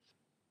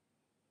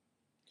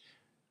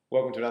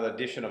Welcome to another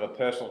edition of A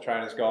Personal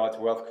Trainer's Guide to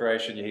Wealth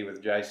Creation. You're here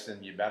with Jason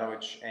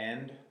Ubanowicz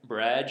and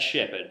Brad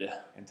Shepherd.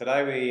 And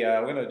today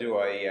we're going to do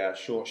a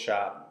short,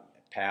 sharp,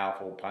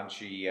 powerful,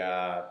 punchy,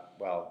 and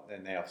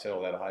now I've said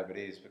all that, I hope it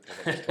is, because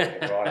I'm just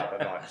talking right up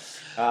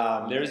at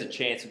night. There is a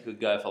chance it could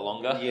go for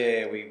longer.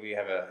 Yeah, we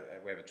have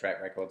a track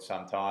record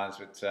sometimes,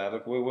 but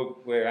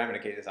look, we're aiming to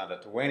keep this under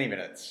 20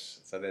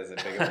 minutes, so there's a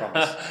bigger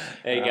promise.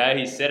 There you go,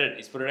 he said it,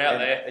 he's put it out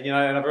there. And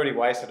I've already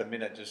wasted a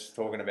minute just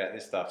talking about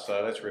this stuff,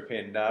 so let's rip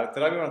in.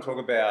 Today we want to talk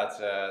about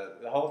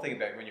the whole thing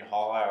about when you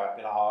hire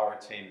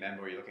a team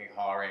member, or you're looking at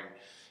hiring.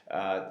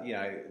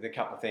 The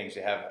couple of things,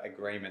 you have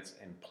agreements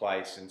in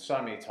place, and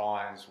so many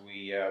times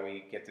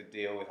we get to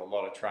deal with a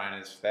lot of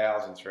trainers,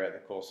 thousands throughout the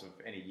course of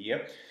any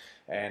year,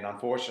 and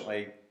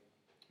unfortunately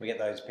we get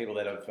those people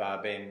that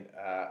have been,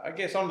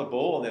 on the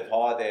ball, and they've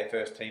hired their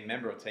first team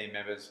member or team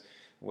members.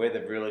 Where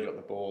they've really got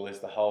the ball is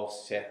the whole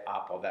set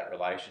up of that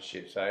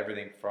relationship. So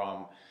everything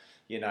from,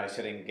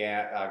 setting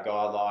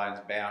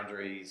guidelines,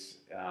 boundaries,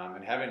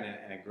 and having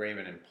an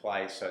agreement in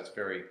place so it's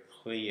very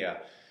clear.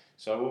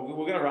 So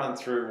we're going to run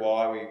through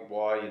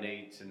why you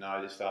need to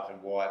know this stuff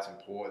and why it's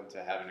important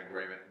to have an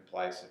agreement in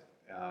place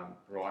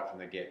right from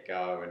the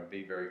get-go and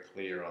be very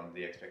clear on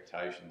the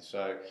expectations.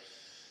 So,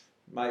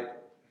 mate,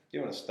 do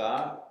you want to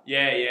start?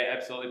 Yeah,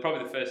 absolutely.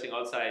 Probably the first thing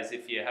I'd say is,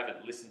 if you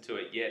haven't listened to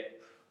it yet,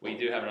 we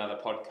do have another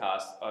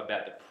podcast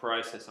about the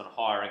process on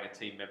hiring a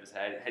team member. So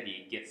how do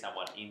you get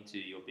someone into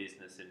your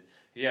business? And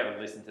if you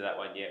haven't listened to that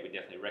one yet, we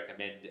definitely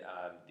recommend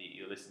that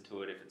you listen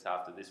to it. If it's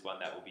after this one,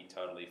 that will be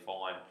totally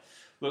fine.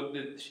 Look,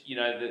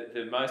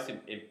 the most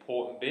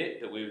important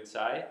bit that we would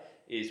say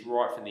is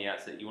right from the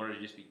outset, you want to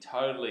just be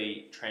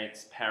totally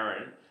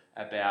transparent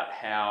about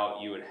how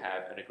you would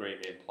have an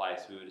agreement in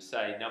place. We would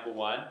say, number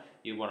one,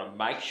 you want to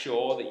make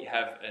sure that you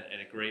have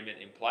an agreement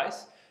in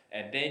place,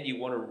 and then you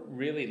want to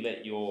really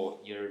let your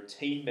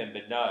team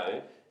member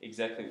know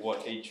exactly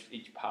what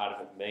each part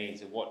of it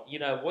means and what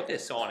they're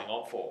signing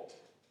on for.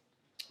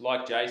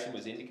 Like Jason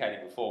was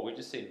indicating before, we've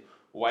just seen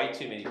way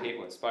too many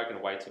people and spoken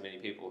to way too many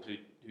people who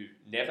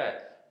never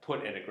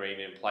put an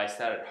agreement in place,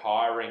 started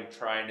hiring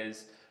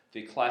trainers.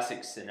 The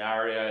classic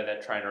scenario,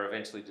 that trainer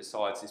eventually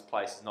decides this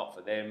place is not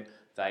for them.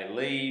 They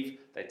leave,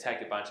 they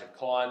take a bunch of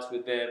clients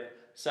with them.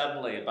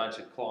 Suddenly a bunch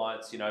of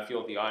clients, if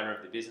you're the owner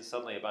of the business,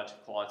 suddenly a bunch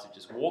of clients have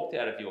just walked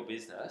out of your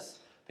business,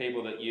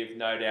 people that you've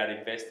no doubt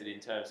invested in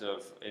terms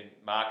of in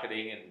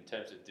marketing and in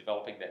terms of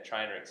developing that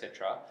trainer,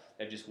 etc.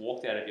 They've just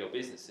walked out of your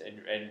business.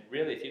 And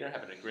really, if you don't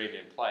have an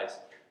agreement in place,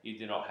 you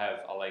do not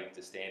have a leg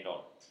to stand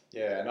on.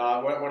 Yeah,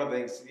 no, one of the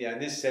things, in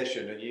this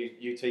session,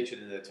 you teach it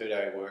in the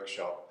 2-day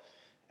workshop,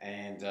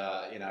 and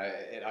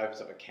it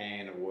opens up a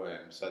can of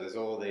worms. So there's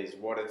all these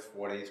what if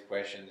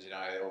questions,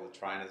 all the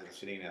trainers that are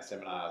sitting in our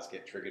seminars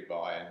get triggered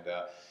by, and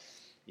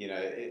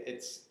it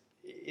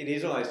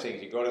is one of those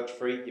things. You've got to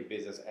treat your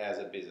business as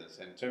a business,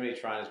 and too many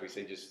trainers we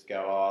see just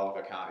go, oh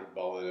look, I can't be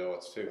bothered, or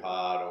it's too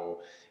hard, or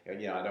I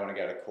don't want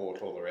to go to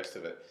court, all the rest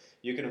of it.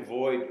 You can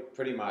avoid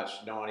pretty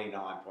much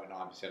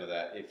 99.9% of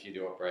that if you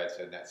do what Brad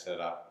said, and that's set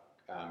up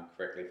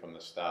correctly from the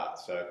start.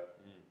 So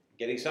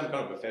getting some kind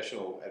of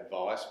professional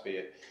advice, be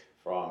it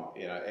from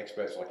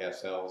experts like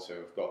ourselves who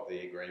have got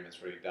the agreements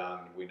already done,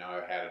 we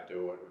know how to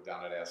do it, we've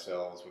done it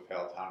ourselves, we've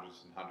helped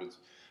hundreds and hundreds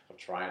of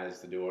trainers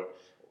to do it,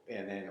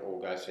 and then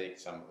or go seek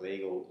some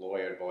legal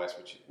lawyer advice,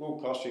 which will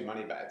cost you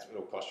money, but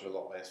it'll cost you a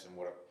lot less than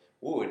what it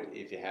would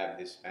if you have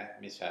this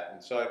mishap.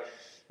 And so,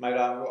 mate,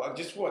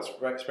 just what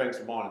springs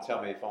to mind, and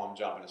tell me if I'm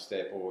jumping a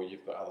step or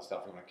you've got other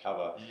stuff you want to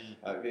cover.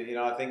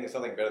 I think there's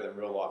something better than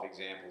real life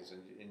examples,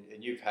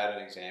 and you've had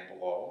an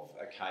example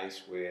of a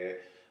case where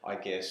I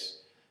guess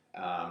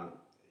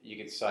you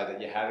could say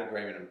that you had an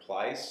agreement in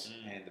place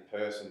and the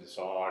person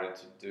decided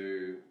to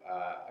do,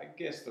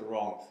 the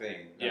wrong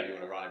thing. Maybe you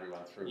want to run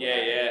everyone through.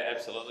 Yeah,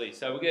 absolutely.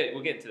 So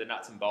we'll get to the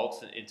nuts and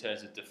bolts in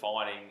terms of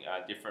defining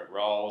different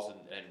roles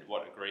and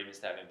what agreements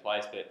to have in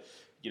place. But,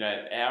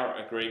 our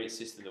agreement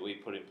system that we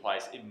put in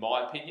place, in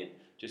my opinion,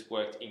 just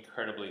worked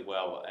incredibly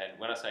well. And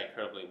when I say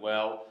incredibly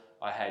well,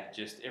 I'd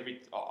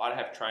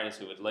have trainers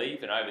who would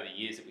leave, and over the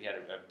years that we had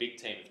a big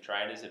team of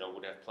trainers, and I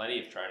would have plenty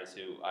of trainers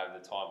who over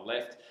the time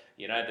left.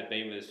 They've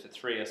been with us for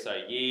 3 or so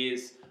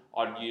years.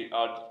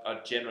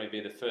 I'd generally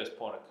be the first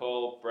point of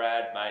call.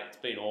 Brad, mate, it's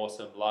been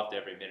awesome. Loved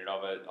every minute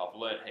of it. I've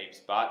learnt heaps,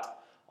 but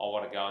I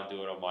want to go and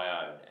do it on my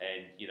own.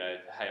 And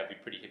hey, I'd be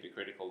pretty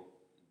hypocritical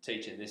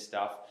teaching this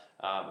stuff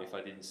if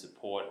I didn't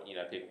support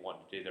people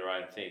wanting to do their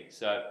own thing.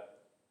 So,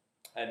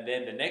 and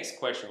then the next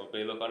question would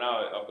be, look, I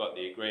know I've got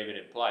the agreement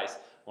in place.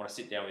 I want to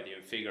sit down with you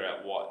and figure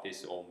out what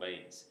this all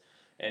means.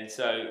 And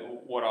so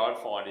what I'd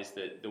find is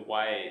that the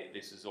way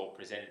this is all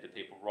presented to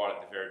people right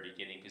at the very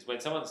beginning, because when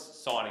someone's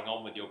signing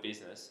on with your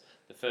business,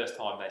 the first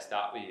time they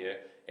start with you,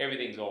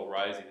 everything's all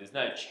rosy. There's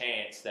no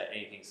chance that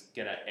anything's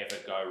going to ever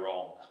go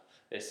wrong.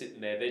 They're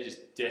sitting there, they're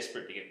just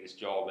desperate to get this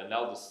job, and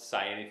they'll just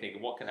say anything.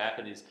 And what can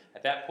happen is,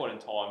 at that point in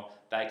time,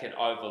 they can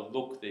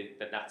overlook the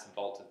nuts and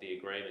bolts of the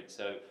agreement.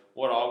 So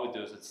what I would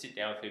do is I'd sit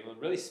down with people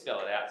and really spell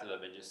it out to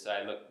them and just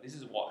say, look, this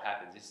is what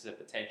happens. This is a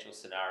potential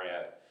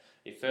scenario.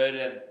 If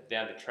further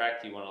down the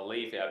track you want to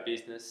leave our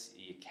business,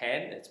 you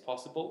can, it's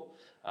possible.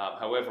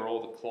 However,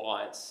 all the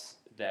clients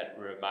that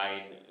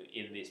remain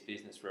in this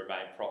business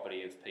remain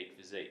property of Peak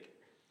Physique.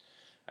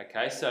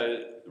 Okay,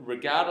 so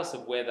regardless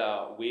of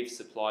whether we've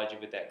supplied you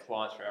with that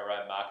client through our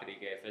own marketing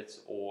efforts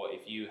or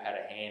if you had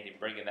a hand in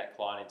bringing that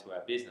client into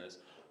our business,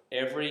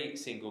 every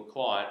single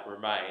client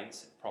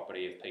remains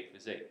property of Peak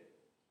Physique.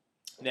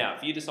 Now,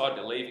 if you decide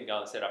to leave and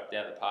go and set up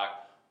down the park,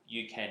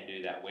 you can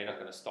do that. We're not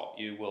going to stop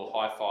you. We'll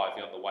high five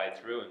you on the way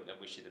through and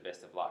wish you the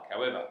best of luck.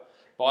 However,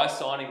 by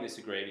signing this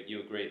agreement,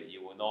 you agree that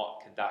you will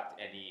not conduct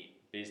any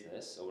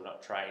business or will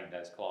not train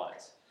those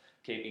clients.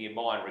 Keeping in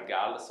mind,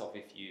 regardless of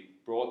if you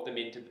brought them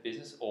into the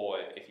business or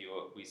if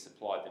we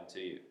supplied them to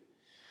you.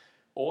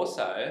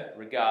 Also,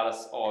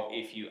 regardless of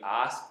if you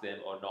asked them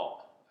or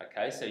not.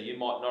 Okay, so you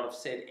might not have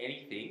said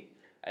anything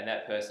and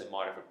that person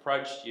might have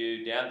approached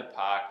you down the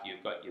park,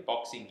 you've got your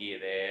boxing gear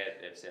there,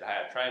 they've said,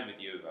 hey, I train with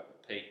you up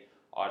at Peak,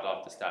 I'd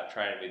love to start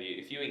training with you.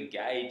 If you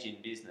engage in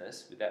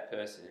business with that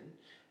person,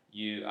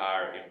 you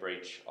are in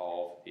breach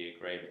of the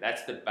agreement.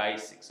 That's the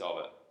basics of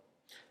it.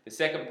 The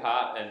second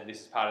part, and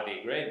this is part of the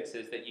agreement,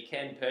 says that you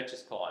can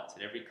purchase clients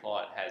and every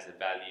client has a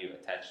value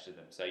attached to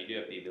them. So you do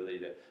have the ability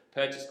to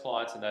purchase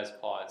clients and those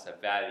clients are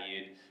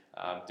valued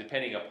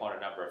depending upon a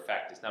number of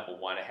factors. Number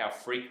one, how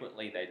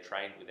frequently they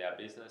train with our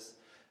business.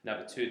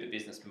 Number two, the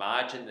business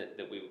margin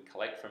that we would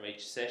collect from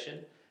each session.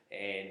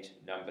 And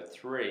number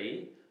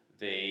three,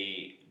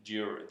 the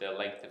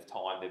length of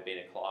time they've been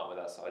a client with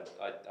us.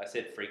 I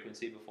said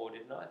frequency before,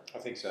 didn't I? I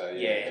think so,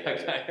 yeah.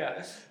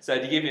 Okay. So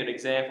to give you an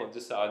example,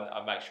 just so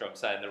I make sure I'm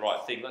saying the right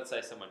thing, let's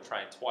say someone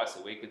trained twice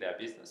a week with our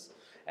business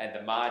and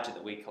the margin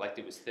that we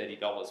collected was $30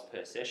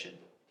 per session.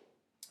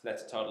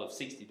 That's a total of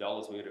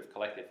 $60 we would have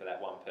collected for that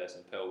one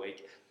person per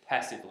week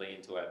passively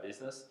into our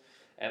business.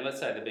 And let's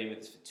say they've been with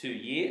us for 2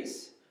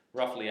 years,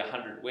 roughly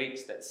 100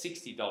 weeks, that's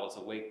 $60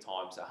 a week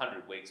times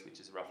 100 weeks, which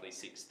is roughly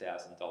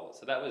 $6,000.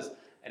 So that was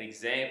an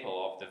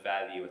example of the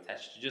value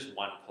attached to just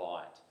one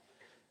client.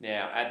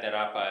 Now, add that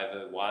up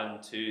over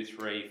 1, 2,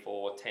 3,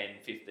 4, 10,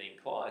 15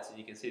 clients, and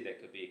you can see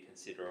that could be a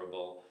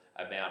considerable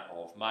amount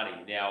of money.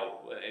 Now,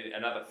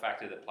 another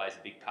factor that plays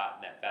a big part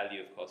in that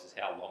value, of course, is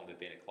how long they've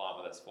been a client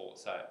with us for.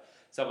 So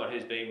someone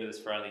who's been with us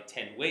for only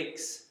 10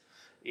 weeks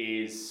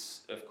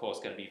is, of course,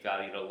 going to be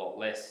valued a lot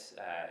less,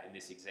 in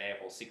this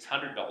example,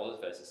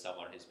 $600 versus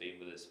someone who's been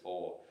with us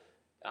for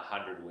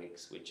 100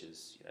 weeks, which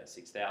is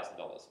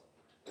 $6,000.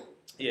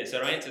 Yeah, so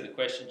to answer the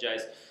question,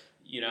 Jace,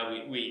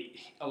 we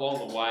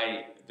along the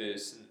way,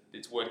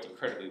 it's worked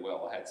incredibly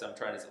well. I had some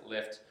trainers that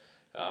left,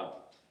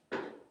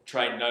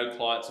 trained no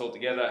clients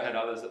altogether. I had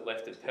others that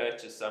left and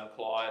purchased some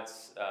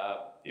clients.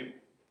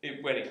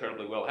 It went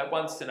incredibly well. I had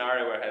one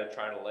scenario where I had a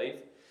trainer leave.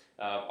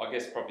 I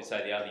guess probably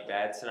say the only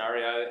bad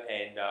scenario,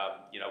 and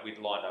we'd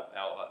lined up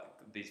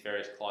these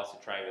various clients to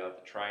train with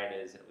other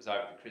trainers, and it was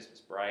over the Christmas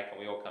break, and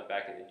we all come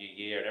back in the new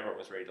year, and everyone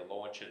was ready to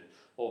launch, and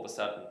all of a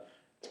sudden,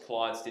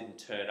 clients didn't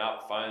turn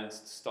up, phones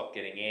stopped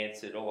getting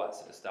answered, all that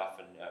sort of stuff,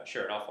 and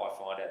sure enough, I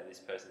find out that this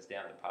person's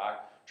down the park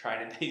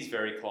training these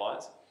very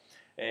clients,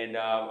 and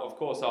of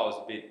course, I was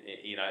a bit,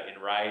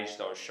 enraged,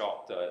 I was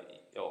shocked,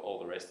 all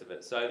the rest of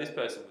it. So this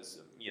person was,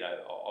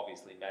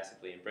 obviously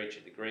massively in breach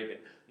of the agreement.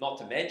 Not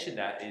to mention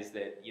that is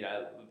that,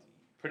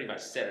 pretty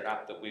much set it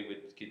up that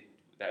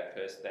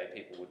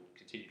people would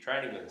continue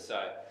training with us.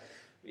 So,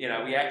 we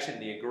actioned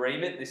the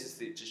agreement. This is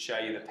to show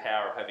you the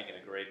power of having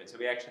an agreement. So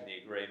we actioned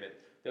the agreement.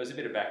 There was a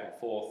bit of back and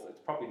forth.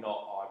 I probably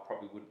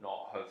would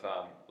not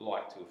have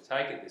liked to have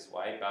taken it this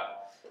way,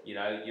 but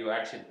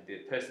the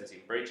person's in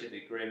breach of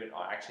the agreement.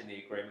 I actioned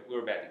the agreement. We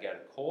were about to go to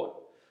court.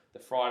 The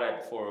Friday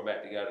before we were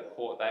about to go to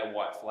court, they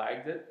white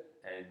flagged it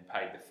and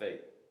paid the fee.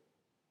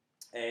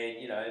 And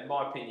in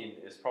my opinion,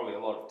 there's probably a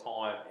lot of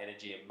time,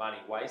 energy, and money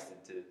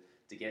wasted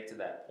to get to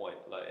that point.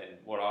 And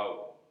what I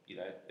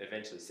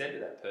eventually said to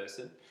that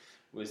person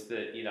was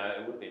that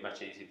it would have been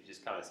much easier if you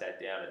just kind of sat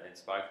down and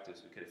spoke to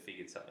us. We could have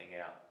figured something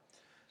out.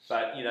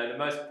 But the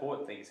most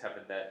important thing is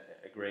having that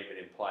agreement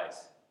in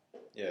place.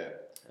 Yeah.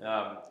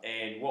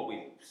 And what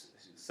we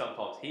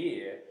sometimes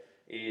hear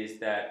is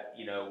that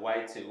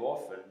way too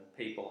often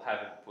people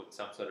haven't put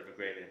some sort of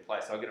agreement in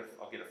place. So I'll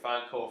get a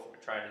phone call from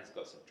a trainer who's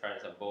got some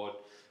trainers on board.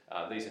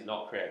 These are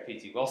not Create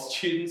PT Well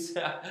students,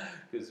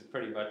 because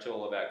pretty much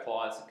all of our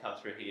clients that come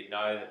through here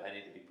know that they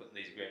need to be putting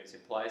these agreements in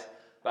place.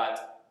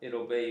 But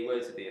it'll be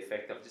words to the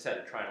effect of, just had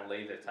a trainer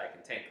leave, they've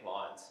taken 10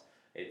 clients.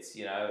 It's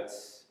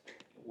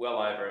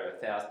well over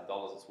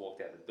 $1,000 that's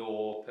walked out the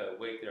door per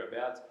week,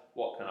 thereabouts.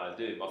 What can I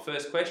do? My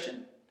first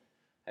question,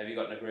 have you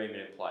got an agreement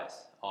in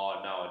place?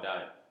 Oh, no, I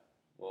don't.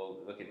 Well,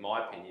 look, in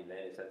my opinion, then,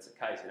 if that's the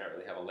case, you don't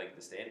really have a leg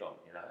to stand on,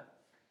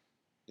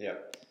 Yeah.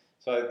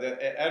 So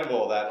out of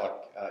all that,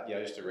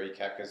 just to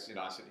recap, because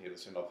I sit here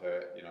listening to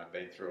her,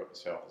 been through it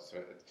myself. So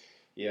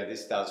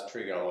this does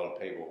trigger a lot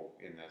of people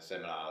in the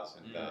seminars,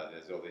 and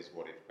there's all these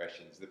what if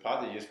questions. The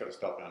part that you just got to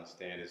stop and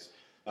understand is,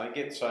 don't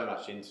get so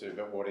much into,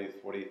 but what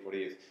if?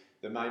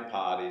 The main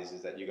part is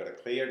that you've got a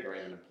clear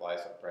agreement in place,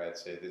 like Brad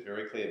said. There's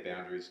very clear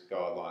boundaries,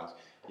 guidelines.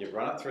 You've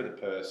run it through the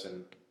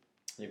person.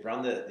 You've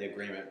run the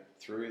agreement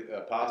through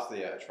past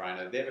the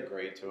trainer. They've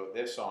agreed to it.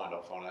 They've signed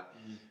off on it.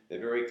 They're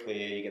very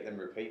clear. You get them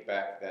to repeat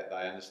back that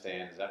they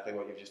understand exactly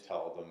what you've just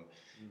told them,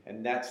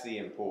 and that's the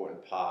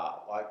important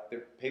part. Like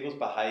people's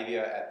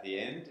behaviour at the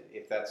end,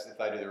 if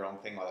they do the wrong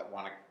thing, like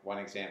that one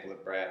example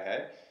that Brad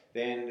had,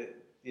 then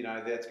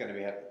that's going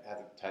to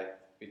have to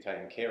be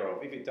taken care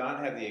of. If you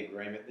don't have the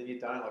agreement, then you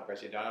don't, like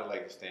Brad, you don't have a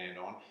leg to stand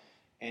on,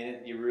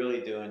 and you're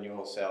really doing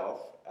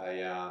yourself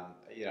a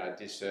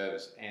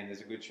disservice. And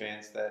there's a good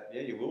chance that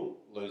you will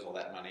lose all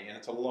that money, and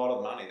it's a lot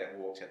of money that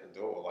walks out the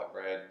door. Like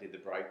Brad did the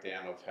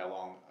breakdown of how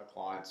long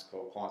clients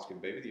can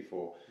be with you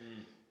for.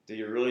 Do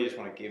you really just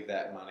want to give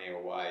that money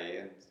away?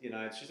 And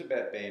it's just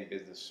about being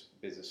business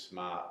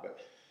smart, but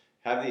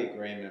have the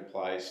agreement in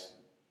place,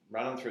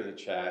 run them through the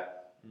chat.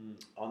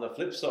 On the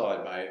flip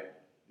side, mate,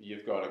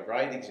 you've got a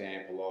great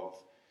example of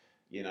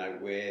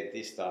where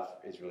this stuff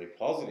is really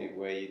positive,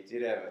 where you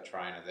did have a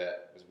trainer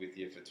that was with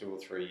you for 2 or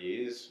 3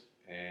 years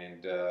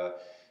and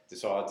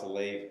decided to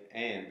leave,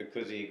 and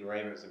because the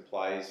agreement was in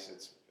place,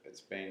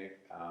 it's been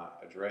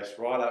addressed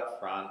right up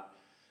front.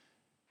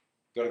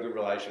 Got a good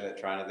relation with that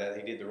trainer, that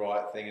he did the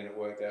right thing and it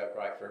worked out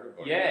great for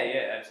everybody.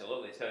 Yeah,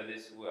 absolutely. So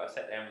I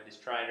sat down with this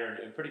trainer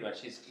and pretty much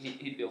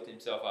he built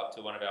himself up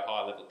to one of our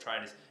high level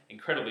trainers.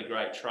 Incredibly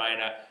great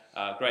trainer,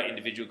 great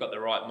individual, got the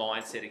right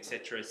mindset,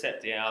 etc.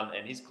 Sat down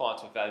and his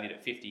clients were valued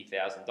at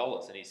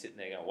 $50,000, and he's sitting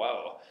there going,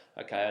 "Whoa,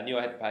 okay, I knew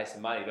I had to pay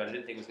some money, but I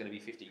didn't think it was going to be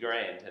 50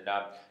 grand." And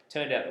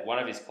turned out that one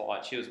of his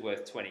clients, she was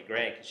worth 20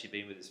 grand because she'd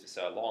been with us for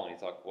so long. And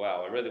he's like,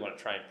 "Wow, I really want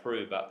to train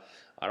Prue, but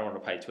I don't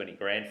want to pay 20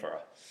 grand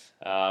for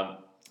her."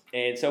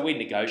 And so we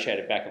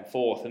negotiated back and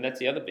forth, and that's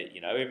the other bit,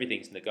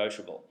 everything's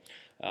negotiable,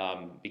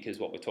 because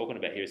what we're talking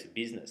about here is a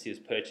business. He was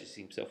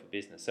purchasing himself a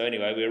business. So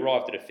anyway, we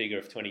arrived at a figure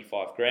of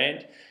 25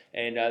 grand,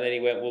 and then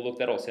he went, "Well, look,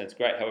 that all sounds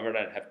great. However,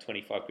 I don't have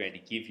 25 grand to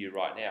give you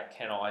right now.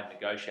 Can I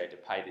negotiate to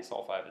pay this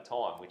off over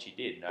time?" Which he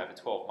did, and over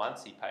 12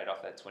 months, he paid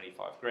off that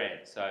 25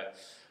 grand. So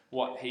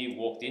what he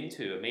walked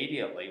into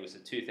immediately was a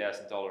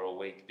 $2,000 a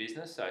week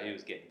business, so he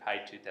was getting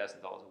paid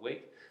 $2,000 a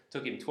week.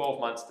 Took him 12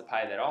 months to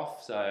pay that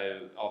off,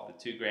 so of the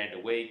 2 grand a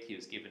week, he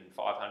was given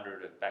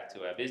 500 back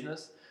to our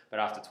business. But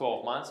after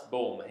 12 months,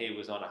 boom, he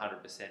was on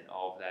 100%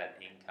 of that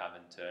income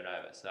and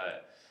turnover. So,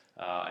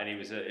 and he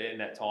was in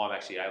that time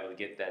actually able to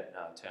get that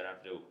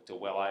turnover to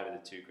well over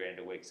the 2 grand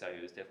a week. So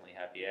he was definitely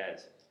happy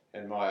as.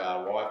 And my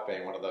wife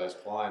being one of those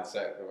clients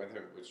that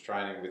was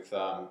training with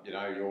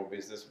your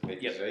business,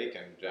 Pete Zeke,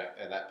 and Jack,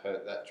 and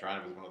that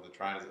trainer was one of the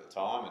trainers at the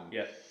time,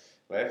 and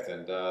left.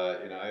 And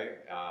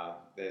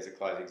there's a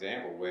close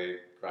example.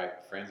 We're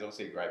great friends,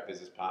 obviously, great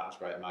business partners,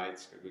 great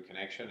mates, a good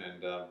connection,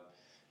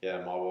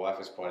 and my wife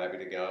was quite happy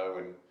to go,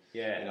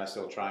 and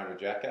still train with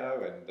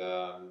Jacko,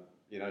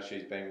 and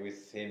she's been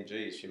with him.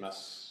 Geez, she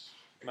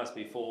must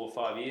be 4 or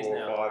 5 years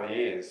now. 4 or 5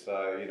 years.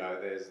 So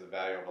there's the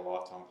value of a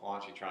lifetime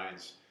client. She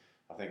trains,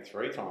 I think,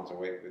 3 times a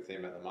week with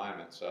him at the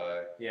moment.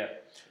 So yeah,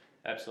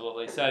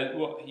 absolutely. So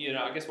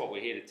I guess what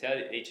we're here to tell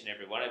each and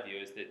every one of you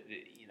is that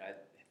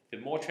the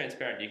more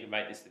transparent you can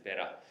make this, the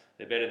better.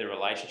 The better the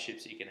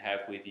relationships you can have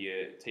with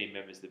your team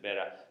members, the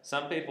better.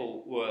 Some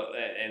people will,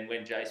 and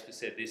when Jace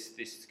said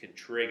this can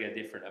trigger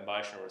different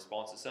emotional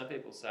responses. Some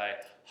people say,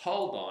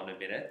 "Hold on a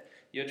minute,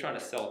 you're trying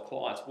to sell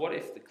clients. What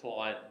if the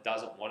client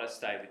doesn't want to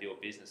stay with your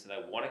business and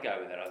they want to go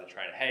with that other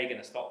trainer? How are you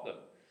going to stop them?"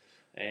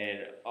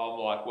 And I'm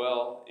like,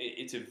 well,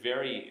 it's a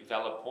very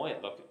valid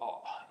point. Look,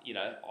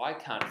 I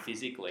can't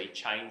physically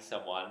chain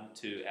someone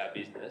to our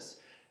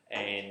business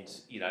and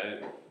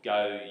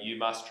go, "You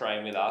must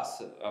train with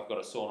us. I've got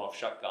a sawn-off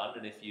shotgun,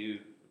 and if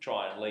you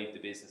try and leave the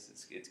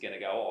business, it's going to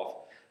go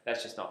off."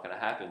 That's just not going to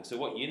happen. So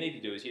what you need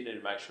to do is you need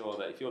to make sure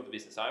that if you're the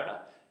business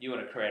owner, you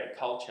want to create a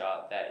culture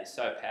that is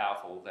so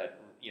powerful that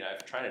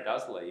if a trainer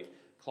does leave,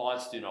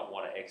 clients do not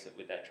want to exit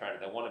with that trainer.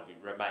 They want to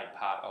remain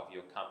part of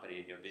your company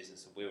and your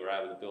business, and we were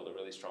able to build a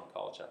really strong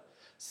culture.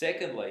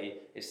 Secondly,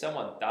 if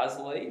someone does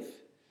leave,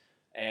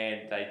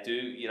 and they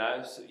do,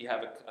 so you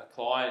have a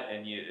client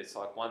and it's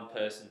like one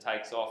person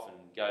takes off and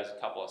goes a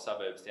couple of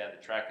suburbs down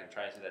the track and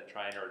trains with that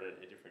trainer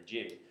at a different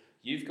gym.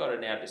 You've got to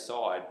now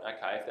decide,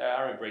 okay, if they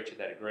are in breach of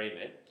that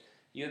agreement,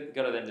 you've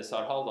got to then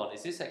decide, hold on,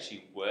 is this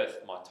actually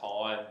worth my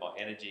time, my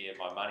energy and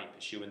my money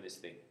pursuing this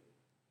thing?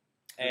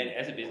 And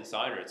as a business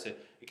owner,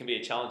 it can be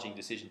a challenging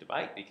decision to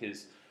make,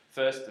 because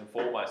first and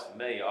foremost for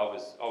me, I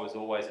was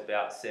always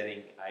about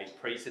setting a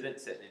precedent,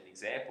 setting an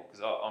example,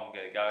 because I'm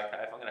going to go,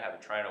 okay, if I'm going to have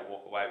a trainer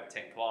walk away with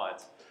 10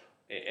 clients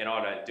and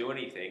I don't do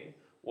anything,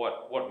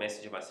 what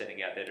message am I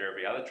sending out there to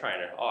every other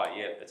trainer? Oh,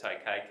 yeah, it's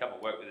okay, come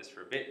and work with us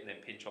for a bit and then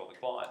pinch all the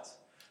clients.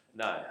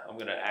 No, I'm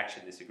going to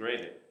action this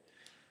agreement.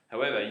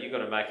 However, you've got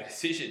to make a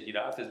decision.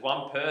 If there's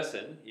one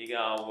person, you're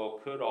going, well,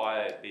 could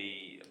I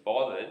be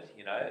bothered,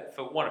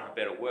 for want of a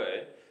better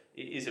word,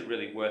 is it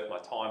really worth my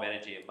time,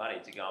 energy and money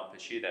to go and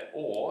pursue that?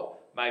 Or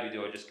maybe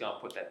do I just go and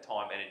put that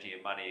time, energy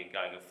and money in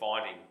going and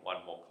finding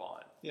one more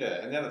client?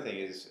 Yeah, and the other thing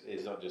is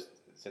not just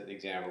set the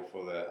example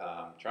for the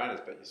trainers,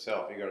 but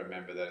yourself. You've got to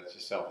remember that it's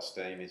your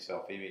self-esteem, your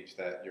self-image,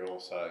 that you're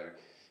also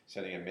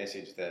sending a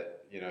message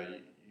that,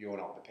 you're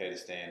not prepared to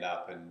stand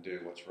up and do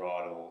what's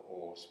right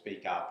or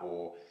speak up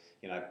or,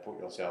 put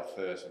yourself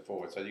first and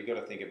forward. So you've got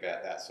to think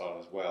about that side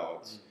as well.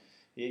 It's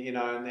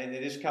and then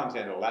it just comes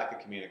down to a lack of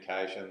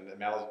communication,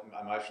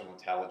 emotional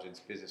intelligence,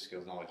 business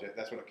skills, knowledge.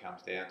 That's what it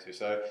comes down to.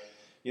 So,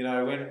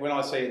 when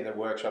I see it in the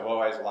workshop, I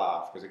always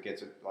laugh because it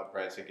gets, like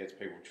Brad said, gets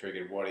people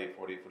triggered. What if?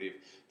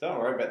 Don't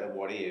worry about the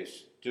what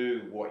ifs.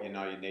 Do what you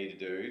know you need to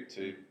do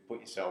to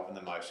put yourself in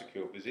the most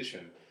secure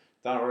position.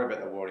 Don't worry about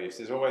the what ifs.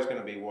 There's always going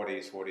to be what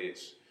ifs.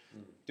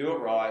 Do it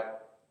right.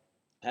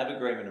 Have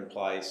agreement in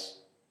place.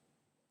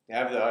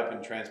 Have the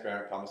open,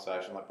 transparent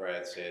conversation, like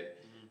Brad said.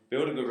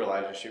 Build a good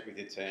relationship with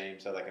your team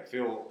so they can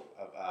feel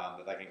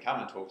that they can come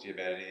and talk to you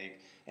about anything.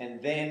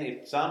 And then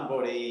if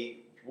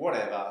somebody,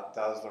 whatever,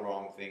 does the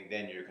wrong thing,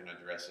 then you can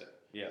address it.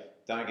 Yeah.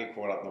 Don't get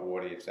caught up in the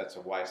what ifs. That's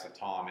a waste of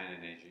time and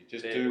energy.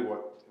 Just do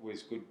what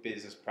was good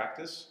business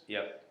practice.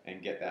 Yep.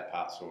 And get that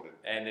part sorted.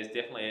 And there's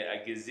definitely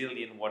a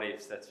gazillion what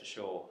ifs, that's for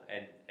sure.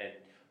 And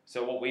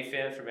so what we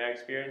found from our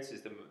experience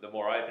is the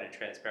more open and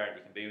transparent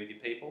you can be with your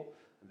people,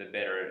 the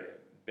better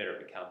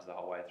it becomes the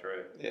whole way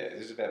through. Yeah,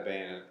 this is about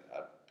being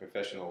a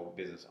professional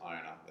business owner.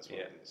 That's what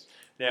it is.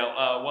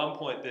 Now, one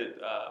point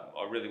that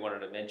I really wanted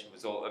to mention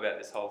was all about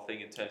this whole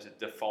thing in terms of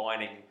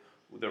defining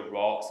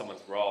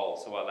someone's role.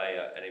 So are they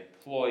an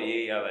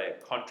employee? Are they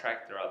a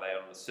contractor? Are they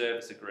on a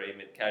service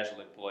agreement,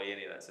 casual employee,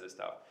 any of that sort of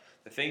stuff?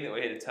 The thing that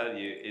we're here to tell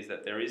you is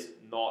that there is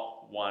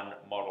not one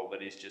model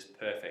that is just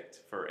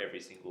perfect for every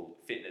single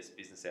fitness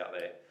business out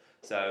there.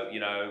 So,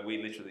 we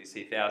literally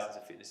see thousands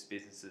of fitness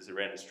businesses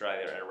around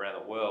Australia and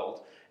around the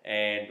world,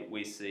 and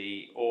we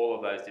see all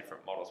of those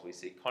different models. We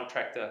see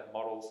contractor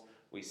models,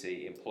 we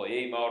see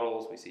employee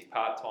models, we see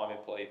part-time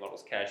employee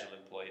models, casual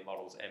employee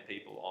models, and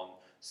people on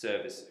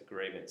service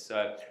agreements.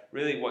 So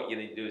really what you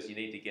need to do is you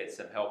need to get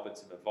some help and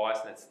some advice,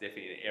 and that's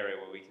definitely an area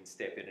where we can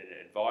step in and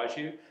advise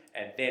you,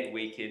 and then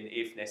we can,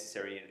 if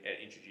necessary,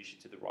 introduce you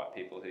to the right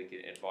people who can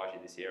advise you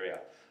in this area.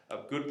 A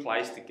good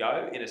place to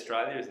go in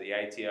Australia is the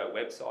ATO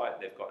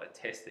website. They've got a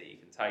test that you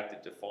can take to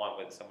define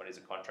whether someone is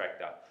a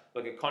contractor.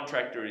 Look, a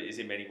contractor is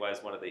in many ways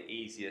one of the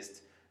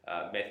easiest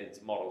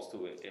models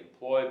to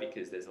employ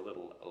because there's a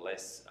little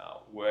less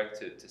work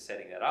to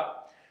setting that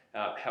up.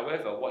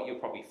 However, what you'll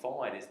probably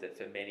find is that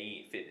for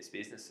many fitness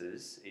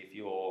businesses, if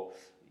you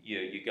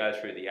go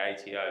through the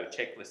ATO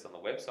checklist on the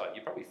website,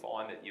 you probably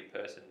find that your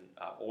person,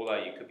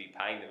 although you could be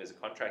paying them as a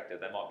contractor,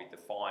 they might be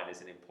defined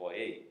as an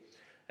employee.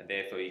 And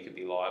therefore you could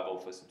be liable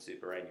for some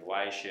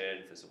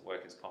superannuation, for some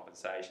workers'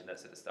 compensation, that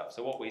sort of stuff.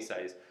 So what we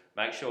say is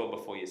make sure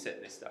before you're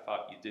setting this stuff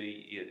up, you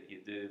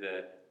do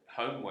the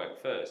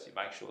homework first. You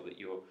make sure that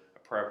you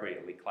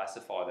appropriately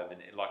classify them.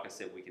 And like I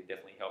said, we can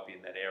definitely help you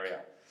in that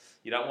area.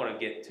 You don't want to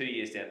get 2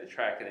 years down the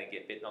track and then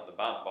get bitten on the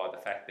bum by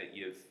the fact that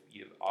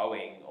you're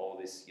owing all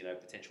this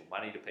potential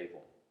money to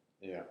people.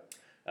 Yeah.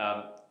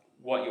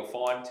 What you'll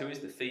find too is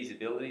the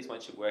feasibilities,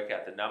 once you work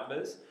out the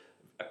numbers,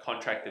 a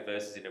contractor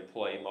versus an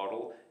employee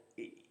model,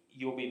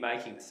 you'll be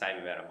making the same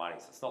amount of money.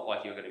 So it's not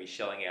like you're going to be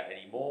shelling out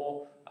any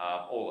more.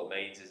 All it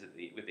means is that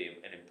with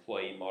an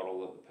employee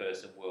model, that the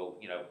person will,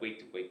 week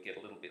to week get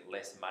a little bit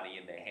less money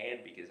in their hand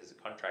because as a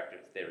contractor,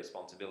 it's their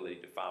responsibility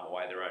to farm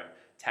away their own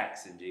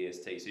tax and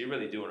GST. So you're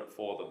really doing it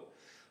for them.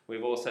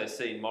 We've also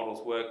seen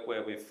models work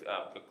where we've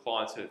got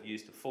clients who have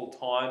used a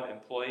full-time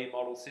employee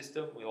model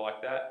system. We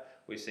like that.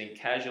 We've seen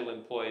casual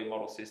employee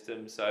model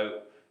systems.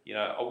 So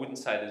I wouldn't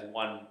say there's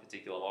one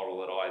particular model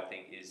that I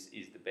think is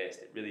the best.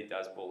 It really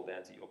does boil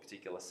down to your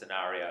particular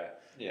scenario.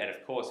 Yeah. And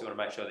of course, you want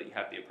to make sure that you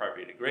have the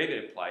appropriate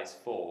agreement in place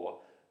for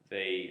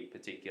the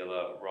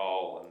particular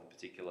role and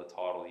particular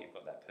title you've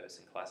got that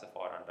person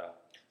classified under.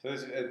 So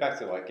this is back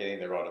to getting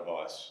the right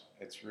advice.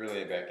 It's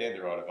really about getting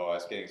the right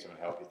advice, getting someone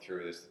to help you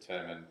through this,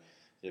 determine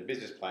your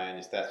business plan,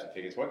 your stats and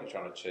figures, what you're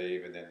trying to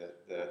achieve, and then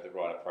the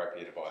right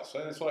appropriate advice. So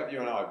it's like you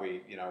and I,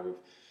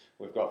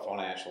 we've got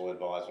financial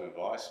advisor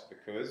advice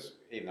because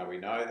even though we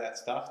know that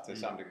stuff to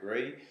some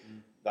degree,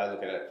 they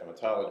look at it from a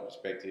total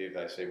perspective.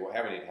 They see, well,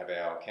 how we need to have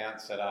our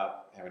accounts set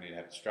up, how we need to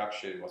have it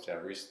structured, what's our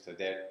risk to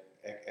debt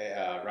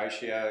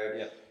ratio.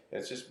 Yep.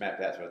 It's just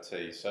mapped out to a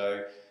T.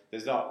 So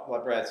there's not,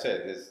 like Brad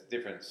said, there's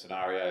different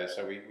scenarios.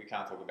 So we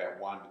can't talk about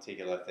one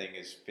particular thing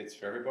as fits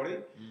for everybody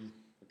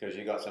because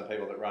you've got some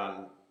people that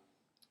run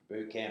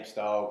boot camp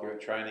style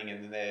group training,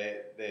 and then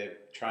their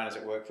trainers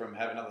that work for them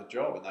have another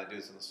job and they do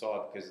this on the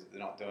side because they're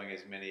not doing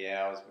as many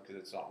hours because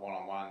it's not a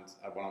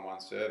one-on-one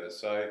service.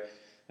 So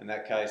in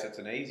that case, it's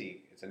an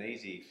easy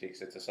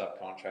fix. It's a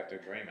subcontract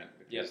agreement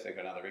because they've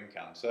got another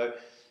income. So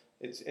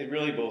it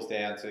really boils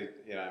down to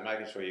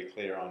making sure you're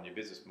clear on your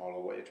business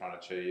model, what you're trying to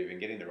achieve, and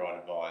getting the right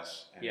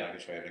advice and making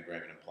sure you have an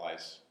agreement in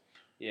place.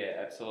 Yeah,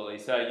 absolutely.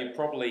 So you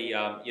probably,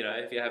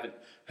 if you haven't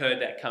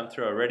heard that come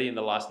through already in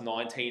the last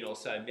 19 or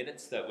so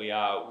minutes, that we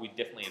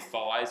definitely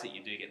advise that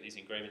you do get these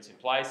agreements in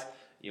place.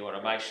 You want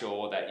to make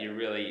sure that you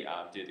really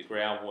do the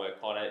groundwork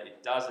on it.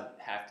 It doesn't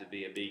have to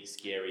be a big,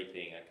 scary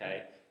thing,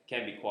 okay? It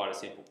can be quite a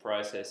simple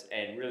process,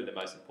 and really the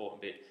most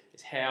important bit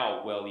is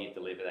how well you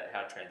deliver that,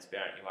 how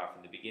transparent you are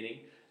from the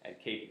beginning, and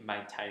keep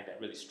maintaining that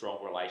really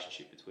strong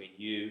relationship between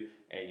you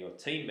and your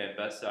team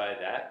member so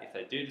that if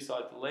they do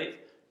decide to leave,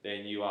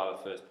 then you are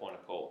the first point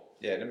of call.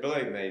 Yeah, and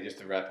believe me, just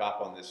to wrap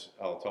up on this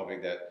whole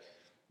topic, that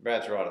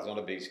Brad's right, it's not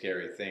a big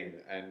scary thing.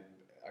 And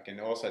I can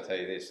also tell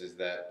you this, is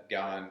that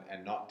going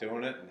and not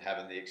doing it and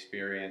having the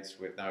experience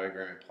with no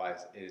agreement in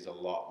place is a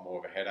lot more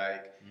of a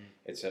headache.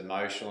 It's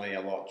emotionally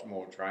a lot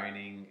more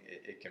draining.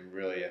 It can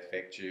really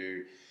affect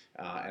you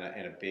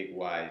in a big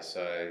way.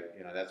 So,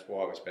 that's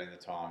why we're spending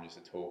the time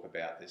just to talk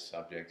about this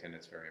subject, and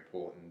it's very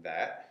important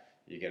that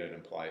you get it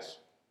in place.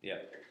 Yeah.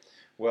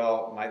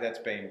 Well, mate, that's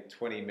been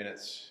 20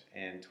 minutes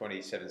and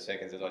 27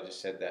 seconds as I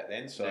just said that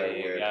then. So There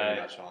you we're go. pretty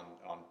much on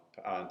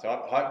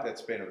top. I hope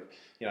that's been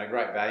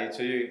great value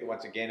to you.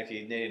 Once again, if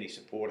you need any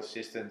support,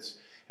 assistance,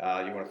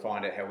 you want to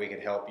find out how we can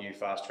help you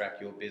fast track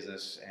your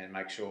business and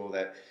make sure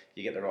that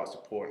you get the right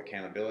support and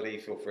accountability,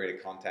 feel free to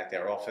contact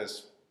our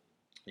office.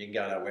 You can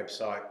go to our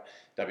website,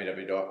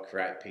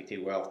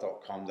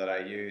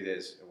 www.createptwealth.com.au.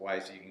 There's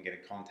ways that you can get in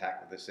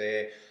contact with us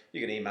there.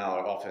 You can email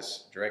our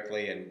office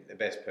directly, and the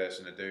best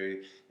person to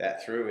do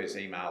that through is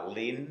email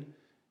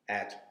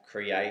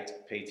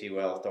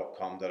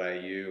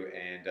lynn@createptwealth.com.au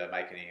and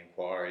make any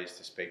inquiries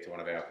to speak to one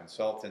of our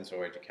consultants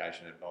or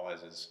education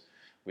advisors.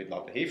 We'd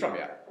love to hear from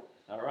you.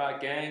 All right,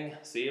 gang.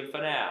 See you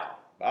for now.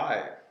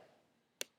 Bye.